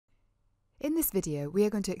In this video, we are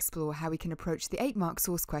going to explore how we can approach the 8-mark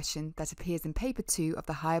source question that appears in Paper 2 of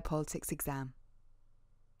the Higher Politics exam.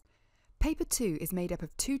 Paper 2 is made up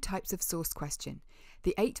of two types of source question: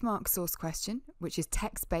 the 8-mark source question, which is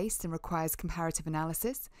text-based and requires comparative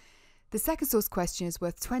analysis. The second source question is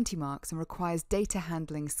worth 20 marks and requires data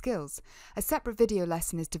handling skills. A separate video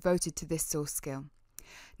lesson is devoted to this source skill.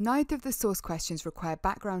 Neither of the source questions require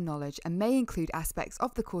background knowledge and may include aspects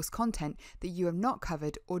of the course content that you have not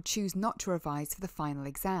covered or choose not to revise for the final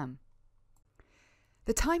exam.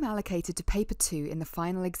 The time allocated to Paper 2 in the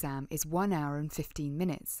final exam is 1 hour and 15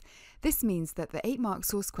 minutes. This means that the 8-mark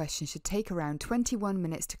source question should take around 21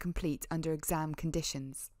 minutes to complete under exam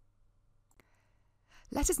conditions.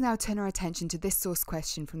 Let us now turn our attention to this source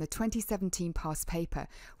question from the 2017 past paper,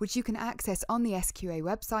 which you can access on the SQA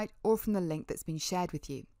website or from the link that's been shared with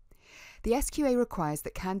you. The SQA requires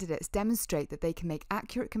that candidates demonstrate that they can make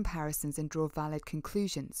accurate comparisons and draw valid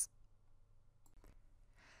conclusions.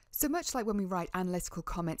 So much like when we write analytical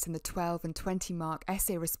comments in the 12 and 20-mark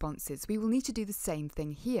essay responses, we will need to do the same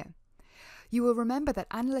thing here. You will remember that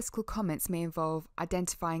analytical comments may involve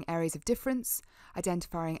identifying areas of difference,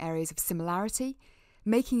 identifying areas of similarity,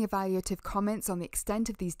 making evaluative comments on the extent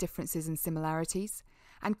of these differences and similarities,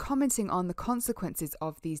 and commenting on the consequences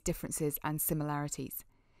of these differences and similarities.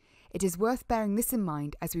 It is worth bearing this in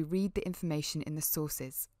mind as we read the information in the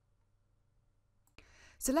sources.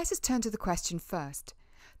 So let us turn to the question first.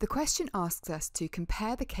 The question asks us to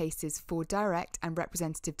compare the cases for direct and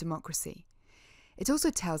representative democracy. It also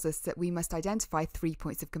tells us that we must identify 3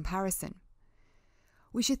 points of comparison.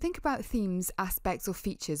 We should think about themes, aspects or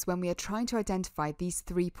features when we are trying to identify these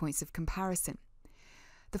 3 points of comparison.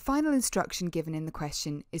 The final instruction given in the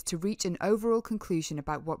question is to reach an overall conclusion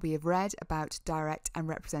about what we have read about direct and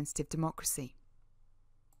representative democracy.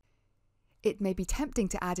 It may be tempting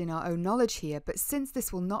to add in our own knowledge here, but since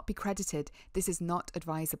this will not be credited, this is not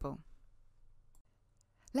advisable.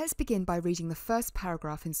 Let's begin by reading the first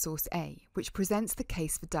paragraph in Source A, which presents the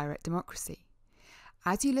case for direct democracy.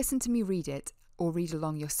 As you listen to me read it, or read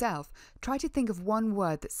along yourself, try to think of one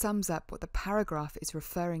word that sums up what the paragraph is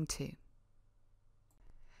referring to.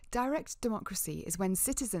 Direct democracy is when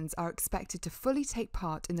citizens are expected to fully take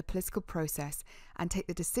part in the political process and take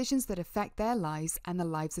the decisions that affect their lives and the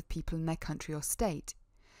lives of people in their country or state.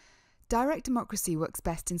 Direct democracy works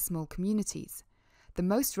best in small communities. The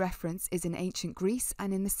most reference is in ancient Greece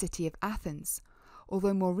and in the city of Athens,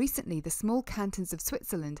 although more recently the small cantons of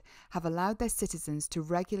Switzerland have allowed their citizens to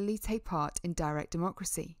regularly take part in direct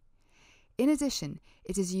democracy. In addition,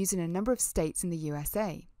 it is used in a number of states in the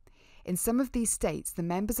USA. In some of these states, the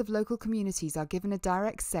members of local communities are given a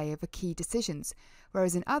direct say over key decisions,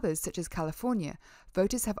 whereas in others, such as California,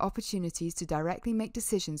 voters have opportunities to directly make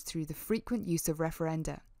decisions through the frequent use of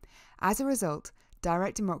referenda. As a result,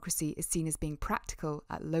 direct democracy is seen as being practical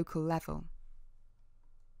at local level.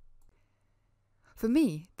 For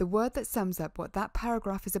me, the word that sums up what that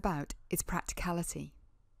paragraph is about is practicality.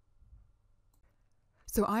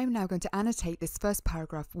 So I am now going to annotate this first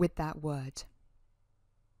paragraph with that word.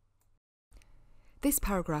 This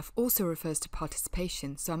paragraph also refers to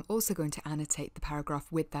participation, so I'm also going to annotate the paragraph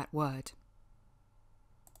with that word.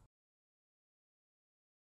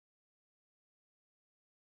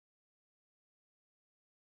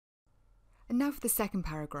 And now for the second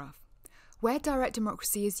paragraph. Where direct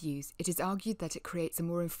democracy is used, it is argued that it creates a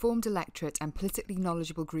more informed electorate and politically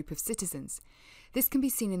knowledgeable group of citizens. This can be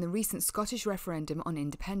seen in the recent Scottish referendum on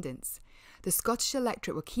independence. The Scottish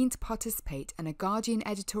electorate were keen to participate, and a Guardian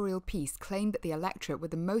editorial piece claimed that the electorate were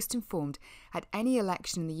the most informed at any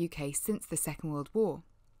election in the UK since the Second World War.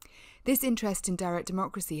 This interest in direct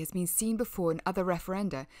democracy has been seen before in other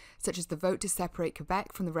referenda, such as the vote to separate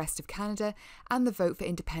Quebec from the rest of Canada and the vote for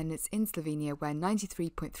independence in Slovenia, where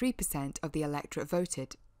 93.3% of the electorate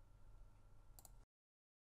voted.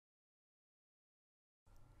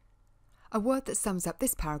 A word that sums up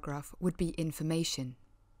this paragraph would be information.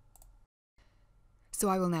 So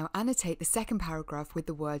I will now annotate the second paragraph with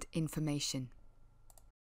the word information.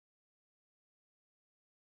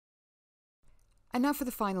 And now for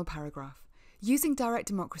the final paragraph. Using direct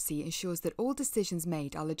democracy ensures that all decisions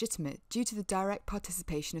made are legitimate due to the direct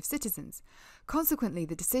participation of citizens. Consequently,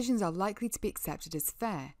 the decisions are likely to be accepted as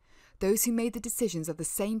fair. Those who made the decisions are the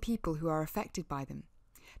same people who are affected by them.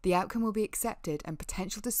 The outcome will be accepted and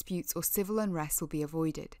potential disputes or civil unrest will be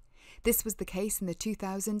avoided. This was the case in the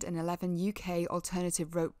 2011 UK alternative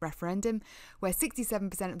vote referendum, where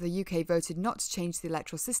 67% of the UK voted not to change the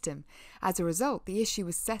electoral system. As a result, the issue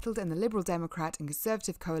was settled and the Liberal Democrat and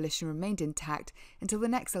Conservative coalition remained intact until the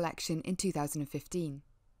next election in 2015.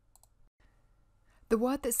 The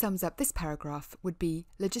word that sums up this paragraph would be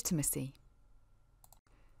legitimacy.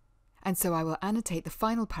 And so I will annotate the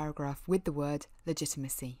final paragraph with the word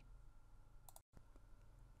legitimacy.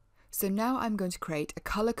 So now I'm going to create a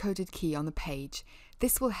colour-coded key on the page.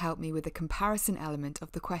 This will help me with the comparison element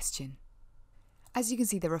of the question. As you can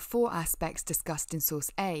see, there are 4 aspects discussed in source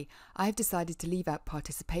A. I've decided to leave out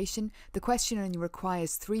participation. The question only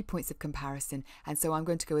requires 3 points of comparison, and so I'm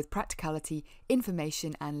going to go with practicality,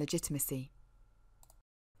 information and legitimacy.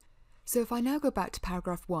 So if I now go back to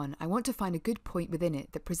paragraph 1, I want to find a good point within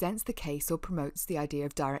it that presents the case or promotes the idea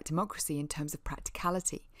of direct democracy in terms of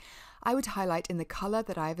practicality. I would highlight in the colour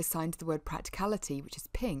that I have assigned to the word practicality, which is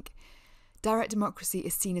pink, direct democracy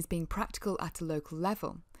is seen as being practical at a local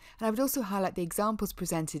level. And I would also highlight the examples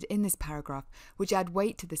presented in this paragraph, which add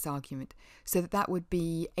weight to this argument, so that would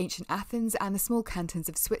be ancient Athens and the small cantons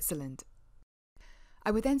of Switzerland. I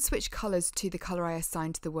would then switch colours to the colour I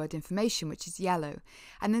assigned to the word information, which is yellow,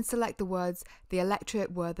 and then select the words "the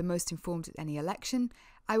electorate were the most informed at any election."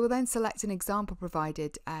 I will then select an example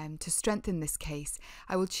provided to strengthen this case.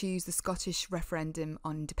 I will choose the Scottish referendum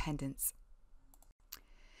on independence.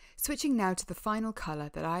 Switching now to the final colour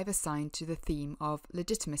that I have assigned to the theme of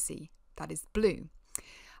legitimacy, that is blue.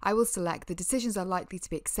 I will select the decisions are likely to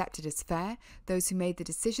be accepted as fair, those who made the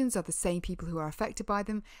decisions are the same people who are affected by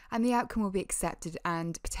them, and the outcome will be accepted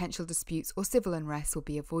and potential disputes or civil unrest will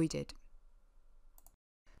be avoided.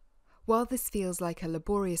 While this feels like a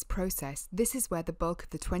laborious process, this is where the bulk of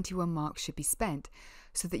the 21 marks should be spent,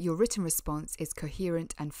 so that your written response is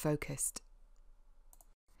coherent and focused.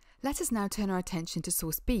 Let us now turn our attention to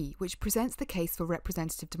source B, which presents the case for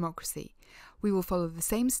representative democracy. We will follow the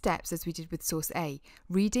same steps as we did with source A,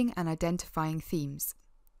 reading and identifying themes.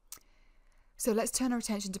 So let's turn our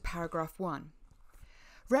attention to paragraph 1.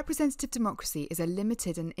 Representative democracy is a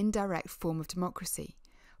limited and indirect form of democracy.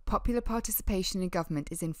 Popular participation in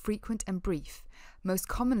government is infrequent and brief. Most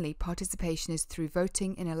commonly, participation is through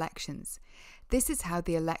voting in elections. This is how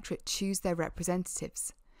the electorate choose their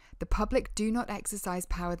representatives. The public do not exercise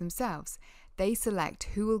power themselves. They select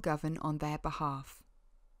who will govern on their behalf.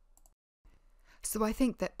 So I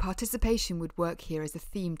think that participation would work here as a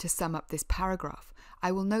theme to sum up this paragraph.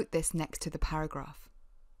 I will note this next to the paragraph.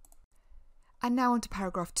 And now on to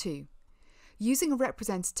paragraph 2. Using a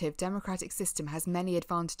representative democratic system has many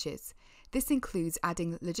advantages. This includes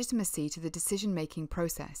adding legitimacy to the decision-making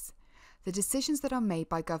process. The decisions that are made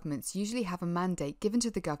by governments usually have a mandate given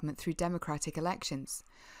to the government through democratic elections.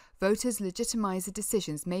 Voters legitimise the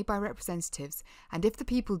decisions made by representatives, and if the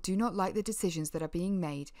people do not like the decisions that are being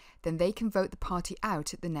made, then they can vote the party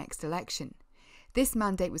out at the next election. This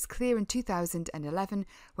mandate was clear in 2011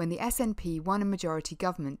 when the SNP won a majority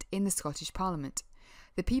government in the Scottish Parliament.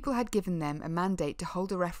 The people had given them a mandate to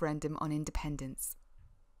hold a referendum on independence.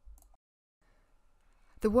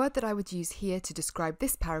 The word that I would use here to describe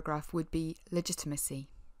this paragraph would be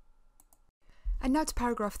legitimacy. And now to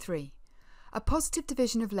paragraph 3. A positive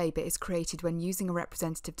division of labour is created when using a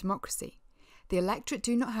representative democracy. The electorate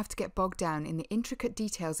do not have to get bogged down in the intricate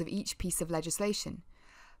details of each piece of legislation.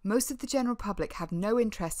 Most of the general public have no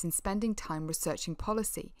interest in spending time researching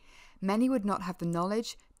policy. Many would not have the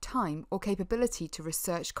knowledge, time or capability to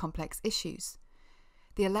research complex issues.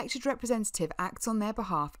 The elected representative acts on their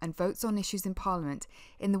behalf and votes on issues in Parliament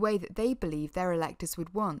in the way that they believe their electors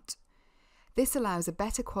would want. This allows a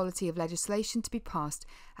better quality of legislation to be passed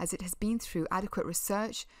as it has been through adequate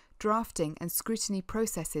research, drafting and scrutiny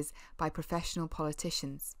processes by professional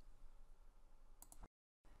politicians.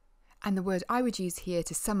 And the word I would use here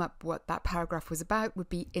to sum up what that paragraph was about would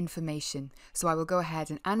be information, so I will go ahead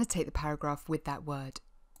and annotate the paragraph with that word.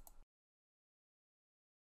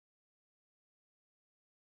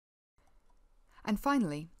 And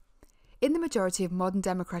finally, in the majority of modern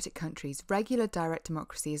democratic countries, regular direct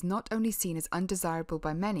democracy is not only seen as undesirable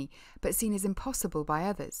by many, but seen as impossible by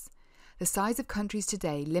others. The size of countries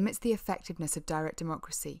today limits the effectiveness of direct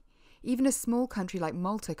democracy. Even a small country like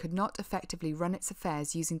Malta could not effectively run its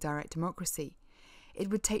affairs using direct democracy. It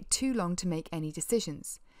would take too long to make any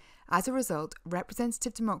decisions. As a result,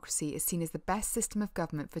 representative democracy is seen as the best system of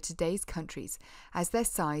government for today's countries, as their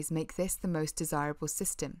size makes this the most desirable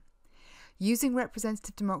system. Using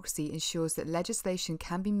representative democracy ensures that legislation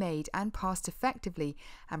can be made and passed effectively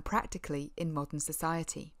and practically in modern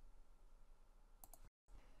society.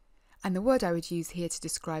 And the word I would use here to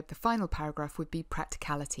describe the final paragraph would be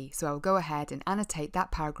practicality, so I will go ahead and annotate that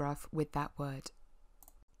paragraph with that word.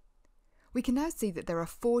 We can now see that there are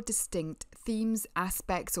 4 distinct themes,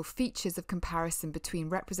 aspects or features of comparison between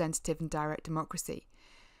representative and direct democracy.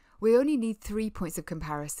 We only need 3 points of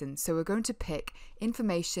comparison, so we're going to pick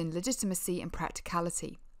information, legitimacy and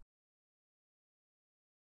practicality.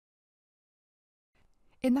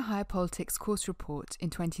 In the Higher Politics course report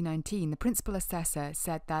in 2019, the principal assessor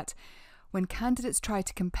said that when candidates try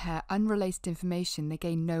to compare unrelated information, they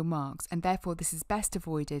gain no marks, and therefore this is best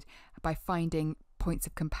avoided by finding points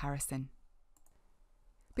of comparison.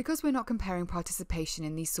 Because we're not comparing participation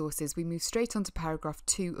in these sources, we move straight on to paragraph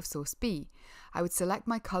 2 of source B. I would select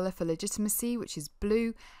my colour for legitimacy, which is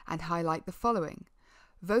blue, and highlight the following.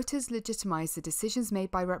 Voters legitimise the decisions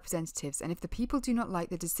made by representatives, and if the people do not like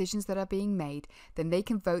the decisions that are being made, then they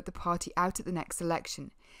can vote the party out at the next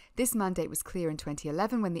election. This mandate was clear in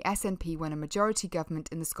 2011 when the SNP won a majority government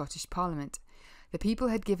in the Scottish Parliament. The people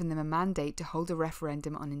had given them a mandate to hold a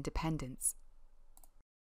referendum on independence.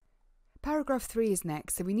 Paragraph 3 is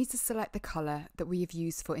next, so we need to select the colour that we have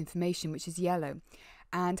used for information, which is yellow,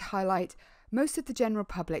 and highlight most of the general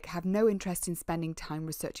public have no interest in spending time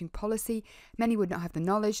researching policy. Many would not have the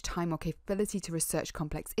knowledge, time or capability to research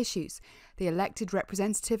complex issues. The elected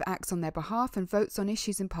representative acts on their behalf and votes on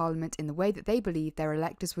issues in Parliament in the way that they believe their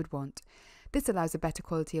electors would want. This allows a better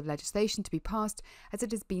quality of legislation to be passed as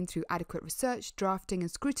it has been through adequate research, drafting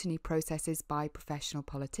and scrutiny processes by professional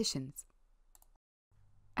politicians.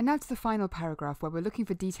 And now to the final paragraph where we're looking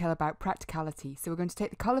for detail about practicality. So we're going to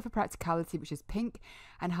take the colour for practicality, which is pink,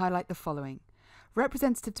 and highlight the following.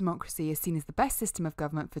 Representative democracy is seen as the best system of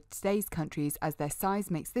government for today's countries as their size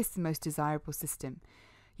makes this the most desirable system.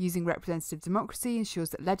 Using representative democracy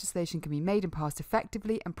ensures that legislation can be made and passed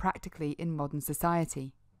effectively and practically in modern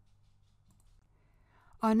society.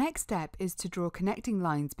 Our next step is to draw connecting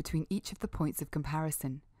lines between each of the points of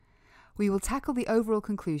comparison. We will tackle the overall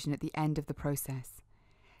conclusion at the end of the process.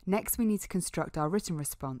 Next, we need to construct our written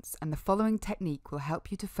response, and the following technique will help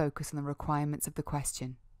you to focus on the requirements of the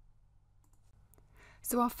question.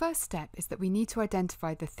 So our first step is that we need to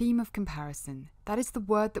identify the theme of comparison. That is the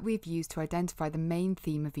word that we've used to identify the main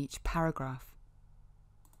theme of each paragraph.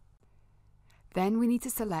 Then we need to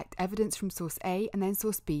select evidence from source A and then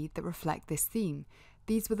source B that reflect this theme.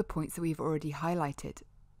 These were the points that we've already highlighted.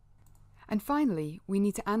 And finally, we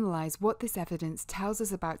need to analyse what this evidence tells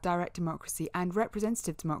us about direct democracy and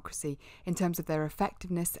representative democracy in terms of their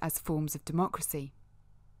effectiveness as forms of democracy.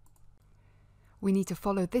 We need to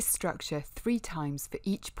follow this structure 3 times for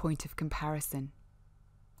each point of comparison.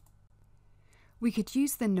 We could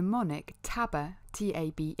use the mnemonic TABA,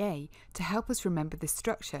 T-A-B-A, to help us remember this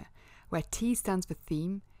structure, where T stands for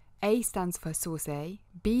theme, A stands for source A,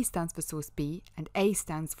 B stands for source B, and A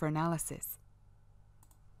stands for analysis.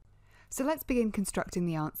 So let's begin constructing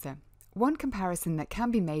the answer. One comparison that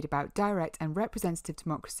can be made about direct and representative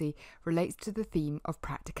democracy relates to the theme of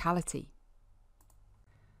practicality.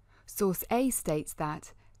 Source A states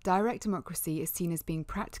that direct democracy is seen as being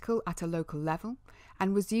practical at a local level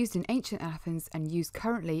and was used in ancient Athens and used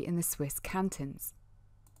currently in the Swiss cantons.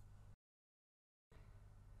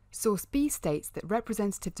 Source B states that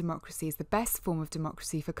representative democracy is the best form of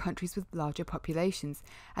democracy for countries with larger populations,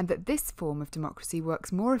 and that this form of democracy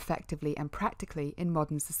works more effectively and practically in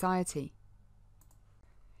modern society.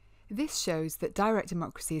 This shows that direct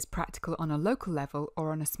democracy is practical on a local level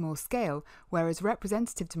or on a small scale, whereas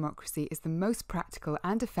representative democracy is the most practical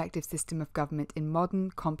and effective system of government in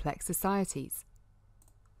modern, complex societies.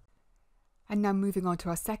 And now moving on to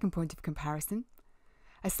our second point of comparison.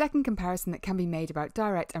 A second comparison that can be made about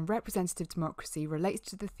direct and representative democracy relates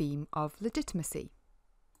to the theme of legitimacy.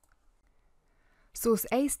 Source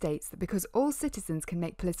A states that because all citizens can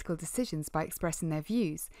make political decisions by expressing their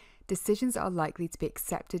views, decisions are likely to be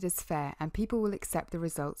accepted as fair and people will accept the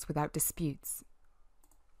results without disputes.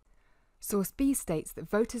 Source B states that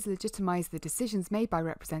voters legitimise the decisions made by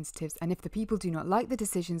representatives, and if the people do not like the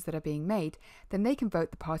decisions that are being made, then they can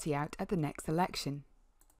vote the party out at the next election.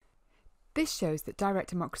 This shows that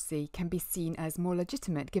direct democracy can be seen as more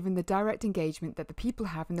legitimate given the direct engagement that the people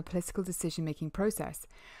have in the political decision-making process,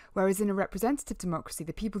 whereas in a representative democracy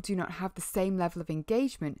the people do not have the same level of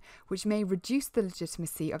engagement, which may reduce the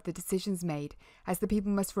legitimacy of the decisions made, as the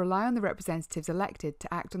people must rely on the representatives elected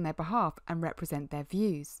to act on their behalf and represent their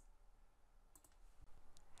views.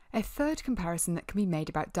 A third comparison that can be made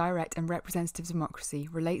about direct and representative democracy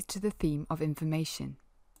relates to the theme of information.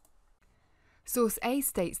 Source A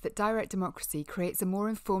states that direct democracy creates a more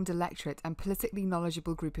informed electorate and politically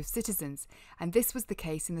knowledgeable group of citizens, and this was the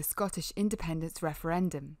case in the Scottish independence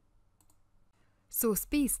referendum. Source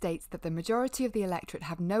B states that the majority of the electorate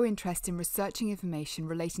have no interest in researching information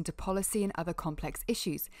relating to policy and other complex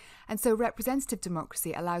issues, and so representative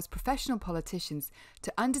democracy allows professional politicians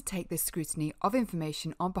to undertake this scrutiny of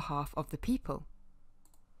information on behalf of the people.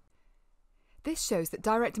 This shows that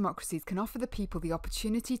direct democracies can offer the people the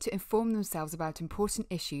opportunity to inform themselves about important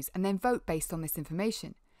issues and then vote based on this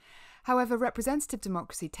information. However, representative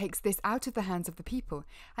democracy takes this out of the hands of the people,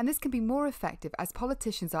 and this can be more effective as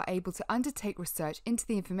politicians are able to undertake research into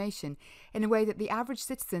the information in a way that the average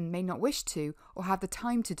citizen may not wish to or have the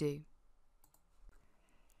time to do.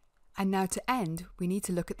 And now to end, we need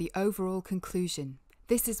to look at the overall conclusion.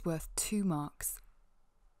 This is worth 2 marks.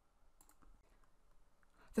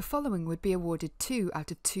 The following would be awarded 2 out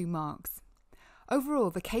of 2 marks. Overall,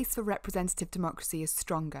 the case for representative democracy is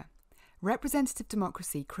stronger. Representative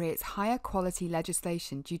democracy creates higher quality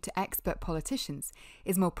legislation due to expert politicians,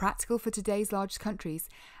 is more practical for today's large countries,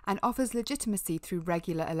 and offers legitimacy through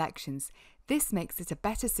regular elections. This makes it a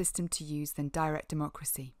better system to use than direct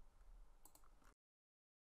democracy.